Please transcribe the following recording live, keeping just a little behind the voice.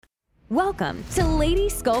Welcome to Lady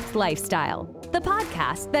Sculpt Lifestyle, the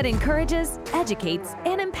podcast that encourages, educates,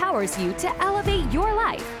 and empowers you to elevate your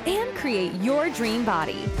life and create your dream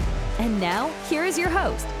body. And now, here is your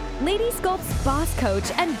host, Lady Sculpt's boss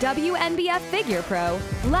coach and WNBF figure pro,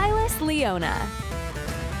 Lilas Leona.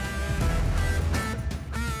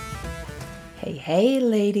 Hey,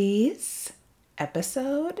 ladies.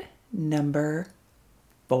 Episode number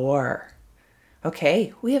 4.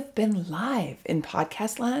 Okay, we have been live in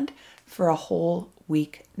podcast land for a whole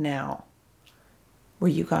week now. Were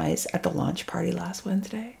you guys at the launch party last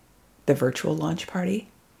Wednesday? The virtual launch party?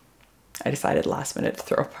 I decided last minute to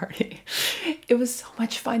throw a party. It was so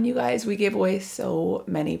much fun, you guys. We gave away so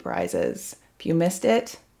many prizes. If you missed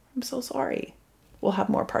it, I'm so sorry. We'll have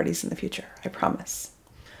more parties in the future, I promise.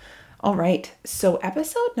 All right, so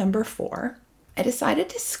episode number 4. I decided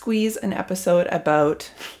to squeeze an episode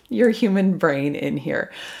about your human brain in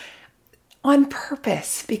here on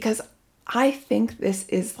purpose because I think this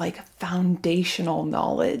is like foundational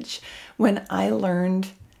knowledge. When I learned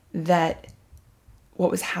that what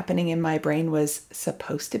was happening in my brain was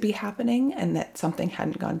supposed to be happening and that something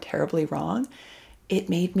hadn't gone terribly wrong, it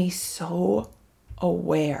made me so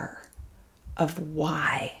aware of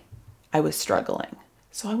why I was struggling.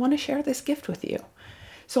 So I want to share this gift with you.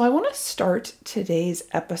 So I want to start today's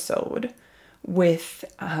episode with,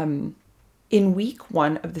 in week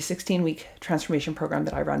 1 of the 16-week transformation program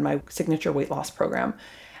that I run, my signature weight loss program,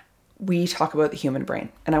 we talk about the human brain.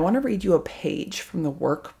 And I want to read you a page from the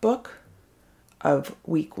workbook of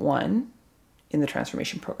week 1 in the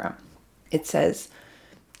transformation program. It says,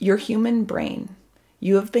 "Your human brain,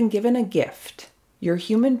 you have been given a gift. Your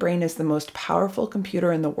human brain is the most powerful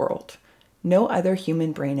computer in the world. No other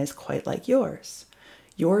human brain is quite like yours.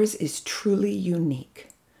 Yours is truly unique.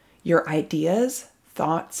 Your ideas,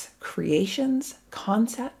 thoughts, creations,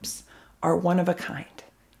 concepts are one of a kind.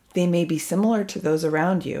 They may be similar to those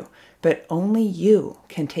around you, but only you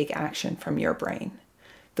can take action from your brain.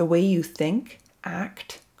 The way you think,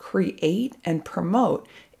 act, create, and promote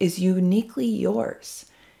is uniquely yours.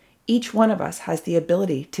 Each one of us has the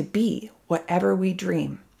ability to be whatever we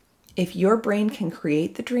dream. If your brain can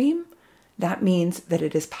create the dream, that means that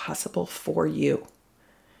it is possible for you.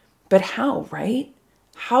 But how, right?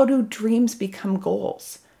 How do dreams become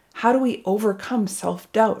goals? How do we overcome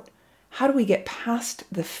self-doubt? How do we get past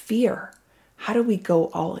the fear? How do we go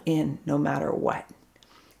all in no matter what?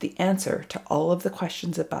 The answer to all of the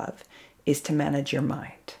questions above is to manage your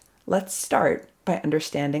mind. Let's start by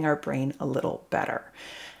understanding our brain a little better."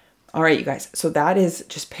 All right, you guys, so that is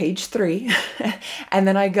just page 3. And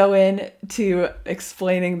then I go in to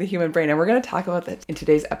explaining the human brain. And we're going to talk about that in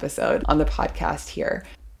today's episode on the podcast here.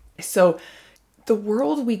 So the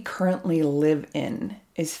world we currently live in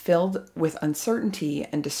is filled with uncertainty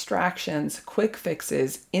and distractions, quick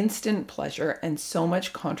fixes, instant pleasure, and so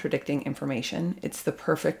much contradicting information. It's the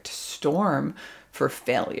perfect storm for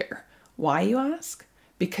failure. Why, you ask?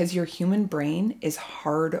 Because your human brain is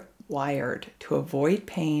hardwired to avoid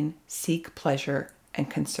pain, seek pleasure, and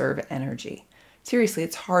conserve energy. Seriously,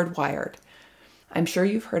 it's hardwired. I'm sure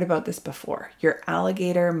you've heard about this before. Your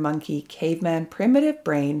alligator, monkey, caveman, primitive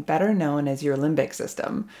brain, better known as your limbic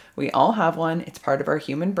system. We all have one. It's part of our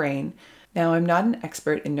human brain. Now, I'm not an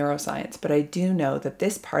expert in neuroscience, but I do know that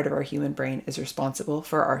this part of our human brain is responsible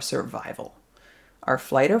for our survival, our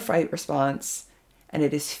flight or fight response, and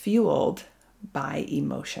it is fueled by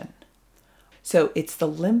emotion. So it's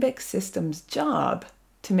the limbic system's job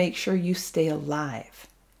to make sure you stay alive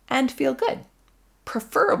and feel good,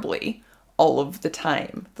 preferably all of the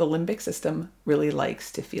time. The limbic system really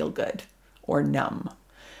likes to feel good or numb.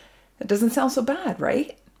 That doesn't sound so bad,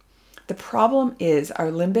 right? The problem is our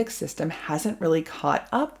limbic system hasn't really caught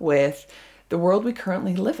up with the world we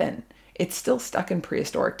currently live in. It's still stuck in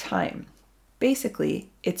prehistoric time. Basically,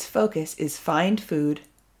 its focus is find food,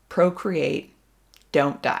 procreate,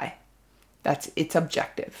 don't die. That's its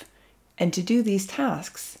objective. And to do these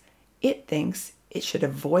tasks, it thinks it should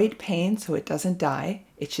avoid pain so it doesn't die.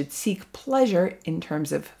 It should seek pleasure in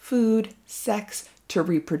terms of food, sex, to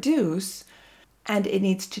reproduce. And it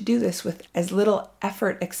needs to do this with as little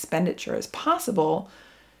effort expenditure as possible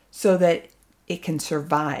so that it can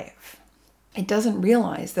survive. It doesn't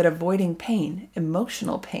realize that avoiding pain,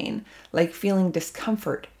 emotional pain, like feeling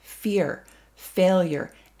discomfort, fear,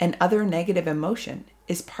 failure, and other negative emotion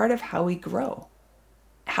is part of how we grow,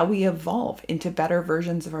 how we evolve into better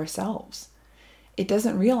versions of ourselves. It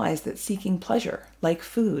doesn't realize that seeking pleasure, like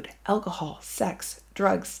food, alcohol, sex,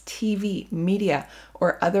 drugs, TV, media,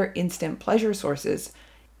 or other instant pleasure sources,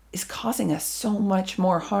 is causing us so much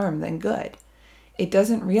more harm than good. It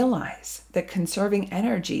doesn't realize that conserving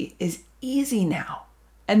energy is easy now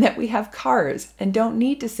and that we have cars and don't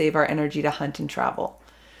need to save our energy to hunt and travel.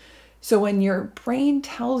 So when your brain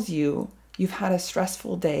tells you you've had a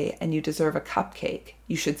stressful day and you deserve a cupcake,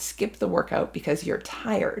 you should skip the workout because you're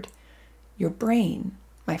tired, your brain,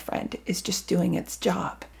 my friend, is just doing its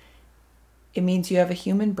job. It means you have a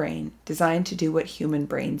human brain designed to do what human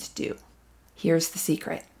brains do. Here's the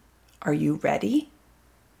secret. Are you ready?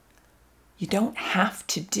 You don't have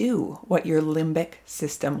to do what your limbic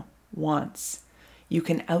system wants. You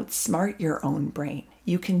can outsmart your own brain.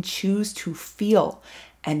 You can choose to feel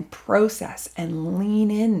and process and lean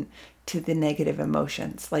in to the negative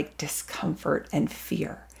emotions like discomfort and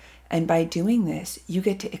fear. And by doing this, you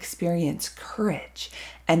get to experience courage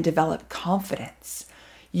and develop confidence.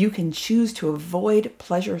 You can choose to avoid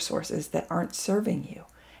pleasure sources that aren't serving you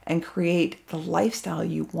and create the lifestyle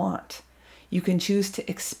you want. You can choose to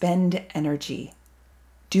expend energy,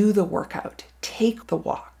 do the workout, take the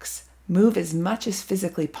walks, move as much as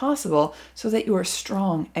physically possible so that you are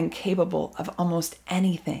strong and capable of almost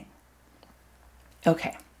anything.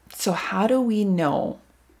 Okay, so how do we know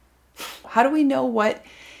what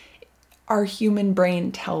our human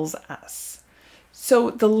brain tells us? So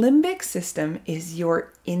the limbic system is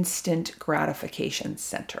your instant gratification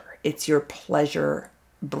center. It's your pleasure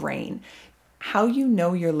brain. How you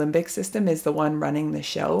know your limbic system is the one running the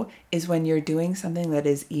show is when you're doing something that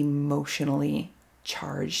is emotionally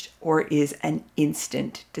charged or is an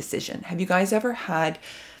instant decision. Have you guys ever had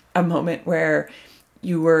a moment where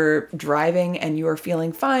you were driving and you were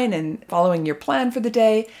feeling fine and following your plan for the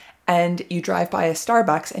day, and you drive by a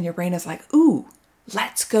Starbucks and your brain is like, ooh,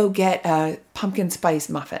 let's go get a pumpkin spice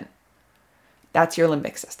muffin? That's your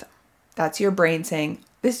limbic system. That's your brain saying,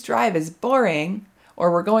 this drive is boring,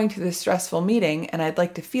 or we're going to this stressful meeting and I'd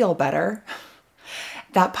like to feel better.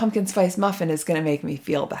 That pumpkin spice muffin is going to make me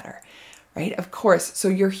feel better, right? Of course. So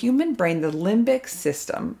your human brain, the limbic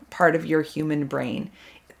system, part of your human brain,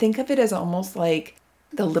 think of it as almost like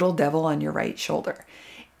the little devil on your right shoulder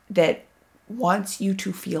that wants you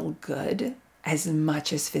to feel good as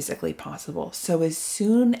much as physically possible. So as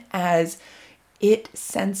soon as it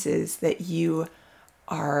senses that you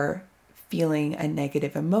are feeling a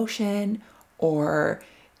negative emotion, or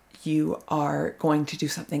you are going to do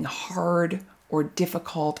something hard or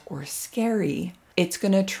difficult or scary, it's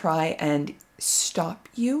going to try and stop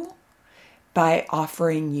you by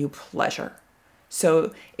offering you pleasure.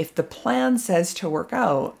 So if the plan says to work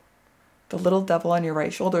out, the little devil on your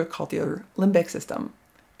right shoulder called your limbic system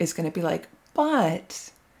is going to be like,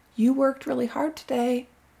 but you worked really hard today.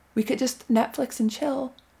 We could just Netflix and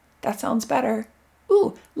chill. That sounds better.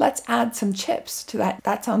 Ooh, let's add some chips to that.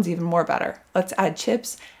 That sounds even more better. Let's add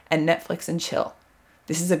chips and Netflix and chill.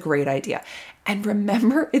 This is a great idea. And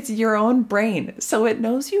remember, it's your own brain, so it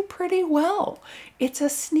knows you pretty well. It's a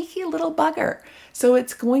sneaky little bugger, so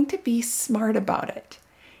it's going to be smart about it.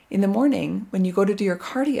 In the morning, when you go to do your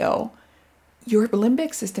cardio, your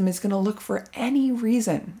limbic system is going to look for any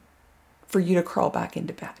reason for you to crawl back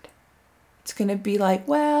into bed. It's going to be like,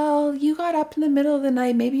 well, you got up in the middle of the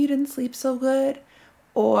night. Maybe you didn't sleep so good.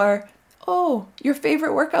 Or, oh, your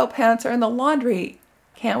favorite workout pants are in the laundry.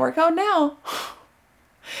 Can't work out now.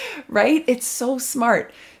 Right? It's so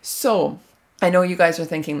smart. So I know you guys are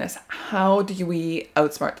thinking this. How do we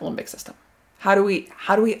outsmart the limbic system? How do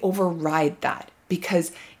we override that?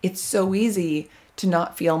 Because it's so easy to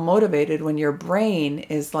not feel motivated when your brain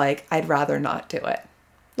is like, I'd rather not do it.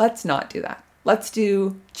 Let's not do that. Let's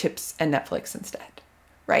do chips and Netflix instead,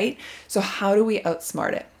 right? So how do we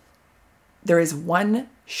outsmart it? There is one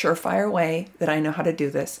surefire way that I know how to do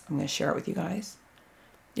this. I'm going to share it with you guys.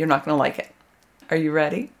 You're not going to like it. Are you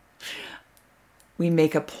ready? We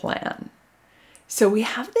make a plan. So we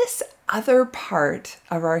have this other part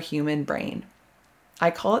of our human brain. I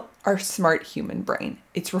call it our smart human brain.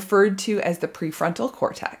 It's referred to as the prefrontal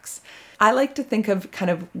cortex. I like to think of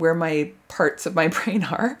kind of where my parts of my brain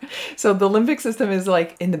are. So the limbic system is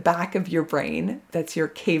like in the back of your brain. That's your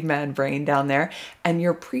caveman brain down there. And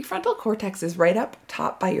your prefrontal cortex is right up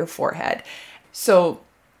top by your forehead. So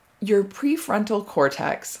your prefrontal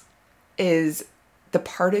cortex is the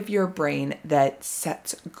part of your brain that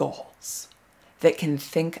sets goals, that can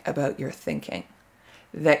think about your thinking,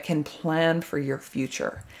 that can plan for your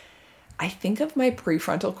future. I think of my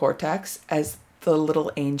prefrontal cortex as the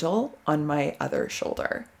little angel on my other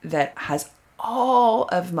shoulder that has all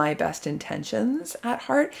of my best intentions at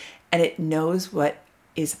heart, and it knows what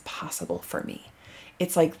is possible for me.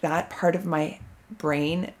 It's like that part of my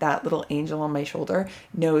brain, that little angel on my shoulder,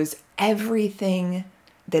 knows everything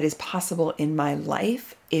that is possible in my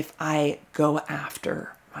life if I go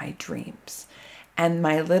after my dreams. And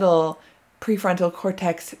my little prefrontal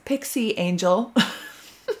cortex pixie angel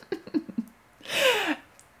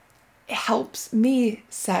helps me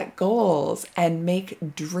set goals and make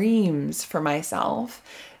dreams for myself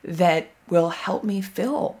that will help me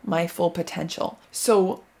fill my full potential.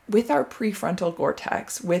 So with our prefrontal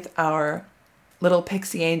cortex, with our little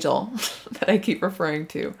pixie angel that I keep referring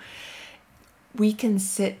to, we can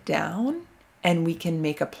sit down and we can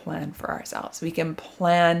make a plan for ourselves. We can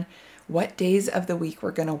plan what days of the week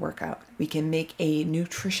we're going to work out. We can make a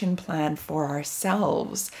nutrition plan for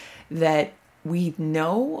ourselves that we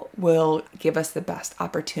know will give us the best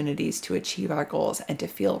opportunities to achieve our goals and to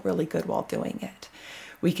feel really good while doing it.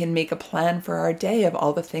 We can make a plan for our day of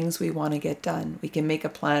all the things we want to get done. We can make a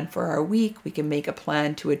plan for our week. We can make a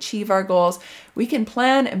plan to achieve our goals. We can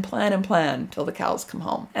plan and plan and plan till the cows come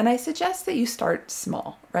home. And I suggest that you start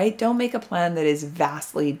small, right? Don't make a plan that is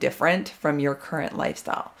vastly different from your current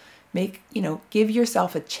lifestyle. Give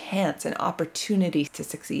yourself a chance, an opportunity to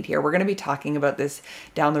succeed here. We're going to be talking about this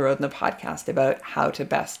down the road in the podcast about how to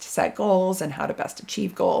best set goals and how to best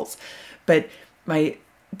achieve goals. But my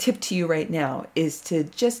tip to you right now is to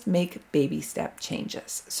just make baby step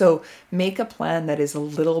changes. So make a plan that is a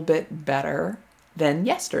little bit better than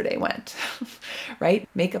yesterday went, right?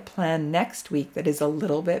 Make a plan next week that is a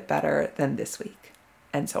little bit better than this week,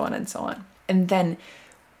 and so on and so on. And then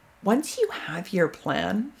once you have your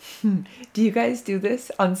plan, do you guys do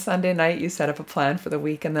this? On Sunday night, you set up a plan for the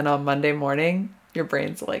week, and then on Monday morning, your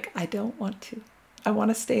brain's like, I don't want to. I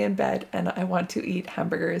want to stay in bed and I want to eat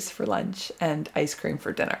hamburgers for lunch and ice cream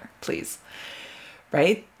for dinner, please.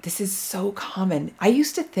 Right? This is so common. I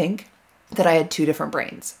used to think that I had two different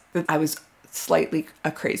brains, that I was slightly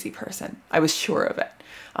a crazy person. I was sure of it.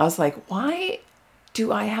 I was like, why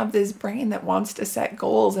do I have this brain that wants to set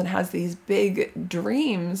goals and has these big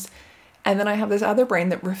dreams? And then I have this other brain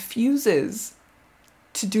that refuses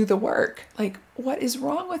to do the work. Like, what is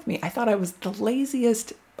wrong with me? I thought I was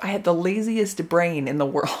I had the laziest brain in the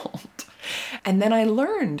world. And then I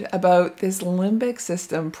learned about this limbic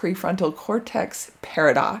system prefrontal cortex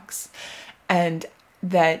paradox, and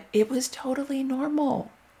that it was totally normal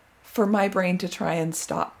for my brain to try and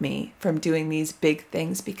stop me from doing these big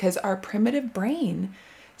things, because our primitive brain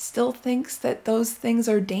still thinks that those things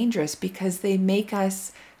are dangerous because they make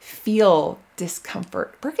us feel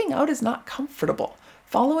discomfort. Working out is not comfortable.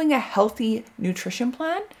 Following a healthy nutrition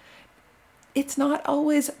plan, it's not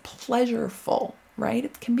always pleasurable, right?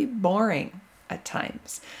 It can be boring at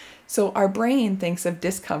times. So our brain thinks of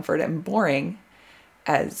discomfort and boring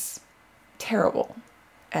as terrible.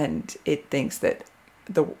 And it thinks that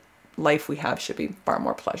the life we have should be far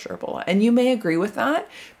more pleasurable. And you may agree with that,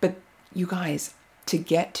 but you guys, to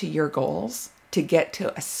get to your goals, to get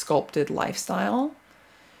to a sculpted lifestyle,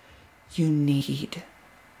 you need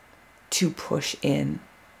to push in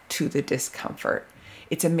to the discomfort.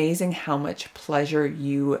 It's amazing how much pleasure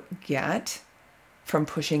you get from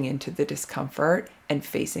pushing into the discomfort and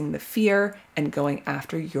facing the fear and going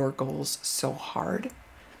after your goals so hard.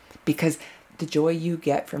 Because the joy you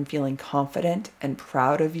get from feeling confident and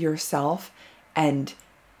proud of yourself and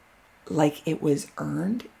like it was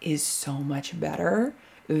earned is so much better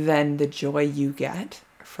than the joy you get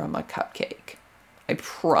from a cupcake. I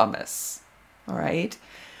promise. All right.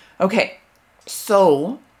 Okay.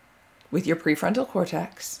 So with your prefrontal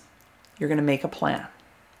cortex, you're going to make a plan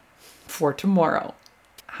for tomorrow.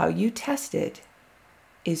 How you test it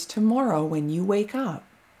is tomorrow when you wake up,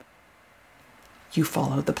 you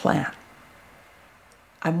follow the plan.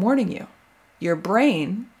 I'm warning you, your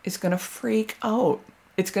brain is going to freak out.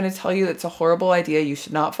 It's going to tell you it's a horrible idea. You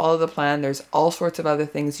should not follow the plan. There's all sorts of other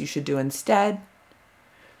things you should do instead.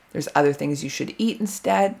 There's other things you should eat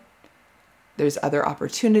instead. There's other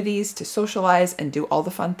opportunities to socialize and do all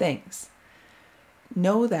the fun things.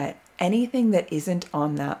 Know that anything that isn't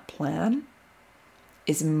on that plan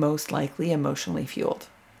is most likely emotionally fueled.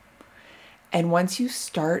 And once you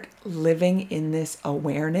start living in this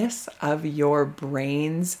awareness of your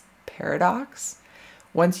brain's paradox,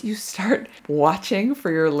 once you start watching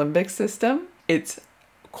for your limbic system, it's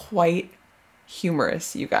quite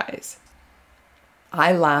humorous, you guys.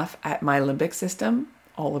 I laugh at my limbic system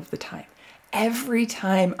all of the time. Every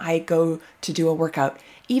time I go to do a workout,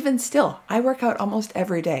 even still, I work out almost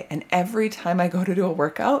every day. And every time I go to do a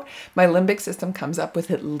workout, my limbic system comes up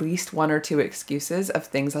with at least one or two excuses of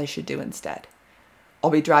things I should do instead. I'll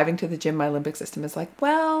be driving to the gym. My limbic system is like,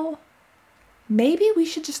 well, maybe we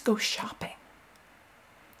should just go shopping.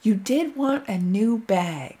 You did want a new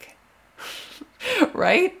bag,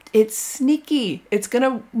 right? It's sneaky. It's going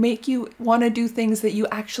to make you want to do things that you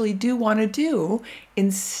actually do want to do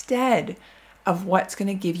instead of what's going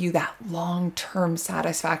to give you that long-term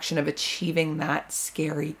satisfaction of achieving that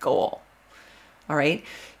scary goal. All right.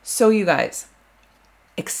 So you guys,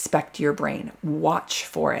 expect your brain. Watch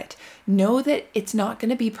for it. Know that it's not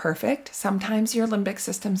going to be perfect. Sometimes your limbic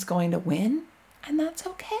system's going to win, and that's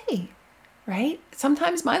okay, right?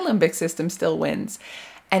 Sometimes my limbic system still wins.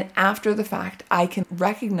 And after the fact, I can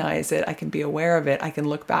recognize it. I can be aware of it. I can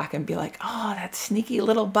look back and be like, oh, that sneaky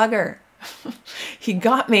little bugger. He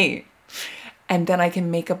got me. And then I can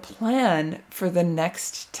make a plan for the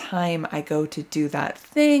next time I go to do that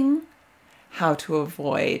thing, how to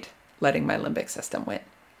avoid letting my limbic system win.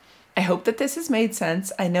 I hope that this has made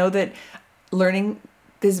sense. I know that learning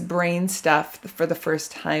this brain stuff for the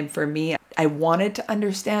first time for me, I wanted to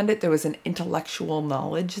understand it. There was an intellectual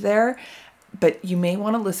knowledge there, but you may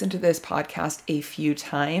want to listen to this podcast a few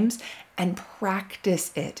times and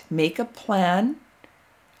practice it. Make a plan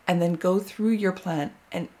and then go through your plan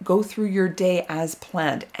and go through your day as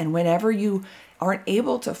planned. And whenever you aren't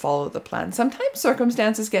able to follow the plan, sometimes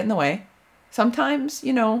circumstances get in the way. Sometimes,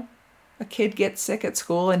 a kid gets sick at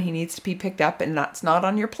school and he needs to be picked up and that's not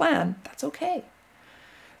on your plan. That's okay.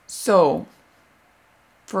 So,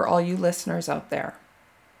 for all you listeners out there,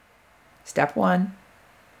 step 1,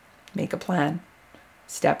 make a plan.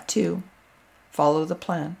 Step 2, follow the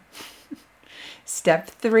plan. Step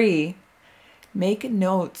 3, make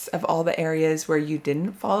notes of all the areas where you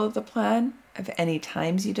didn't follow the plan, of any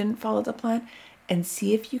times you didn't follow the plan, and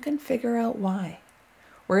see if you can figure out why.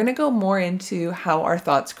 We're going to go more into how our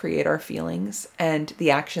thoughts create our feelings and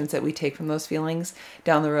the actions that we take from those feelings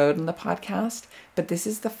down the road in the podcast. But this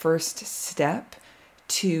is the first step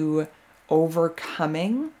to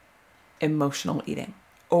overcoming emotional eating,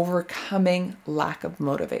 overcoming lack of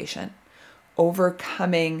motivation,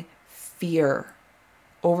 overcoming fear,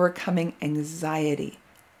 overcoming anxiety.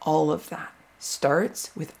 All of that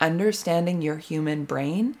starts with understanding your human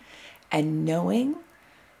brain and knowing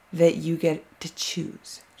that you get to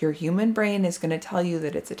choose. Your human brain is going to tell you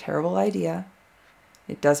that it's a terrible idea.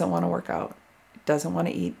 It doesn't want to work out. It doesn't want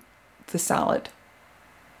to eat the salad.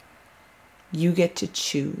 You get to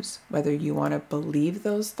choose whether you want to believe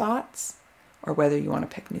those thoughts or whether you want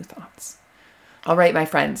to pick new thoughts. All right, my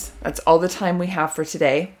friends, that's all the time we have for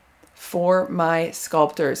today. For my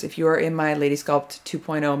sculptors, if you are in my Lady Sculpt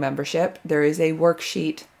 2.0 membership, there is a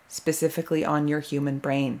worksheet specifically on your human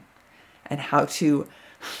brain and how to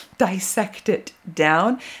dissect it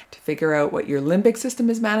down to figure out what your limbic system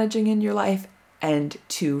is managing in your life and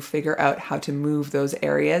to figure out how to move those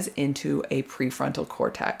areas into a prefrontal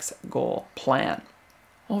cortex goal plan.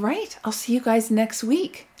 All right, I'll see you guys next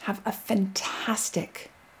week. Have a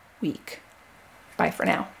fantastic week. Bye for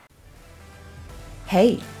now.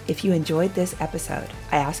 Hey, if you enjoyed this episode,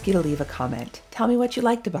 I ask you to leave a comment. Tell me what you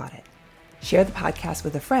liked about it. Share the podcast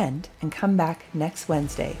with a friend and come back next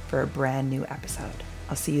Wednesday for a brand new episode.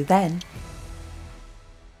 I'll see you then.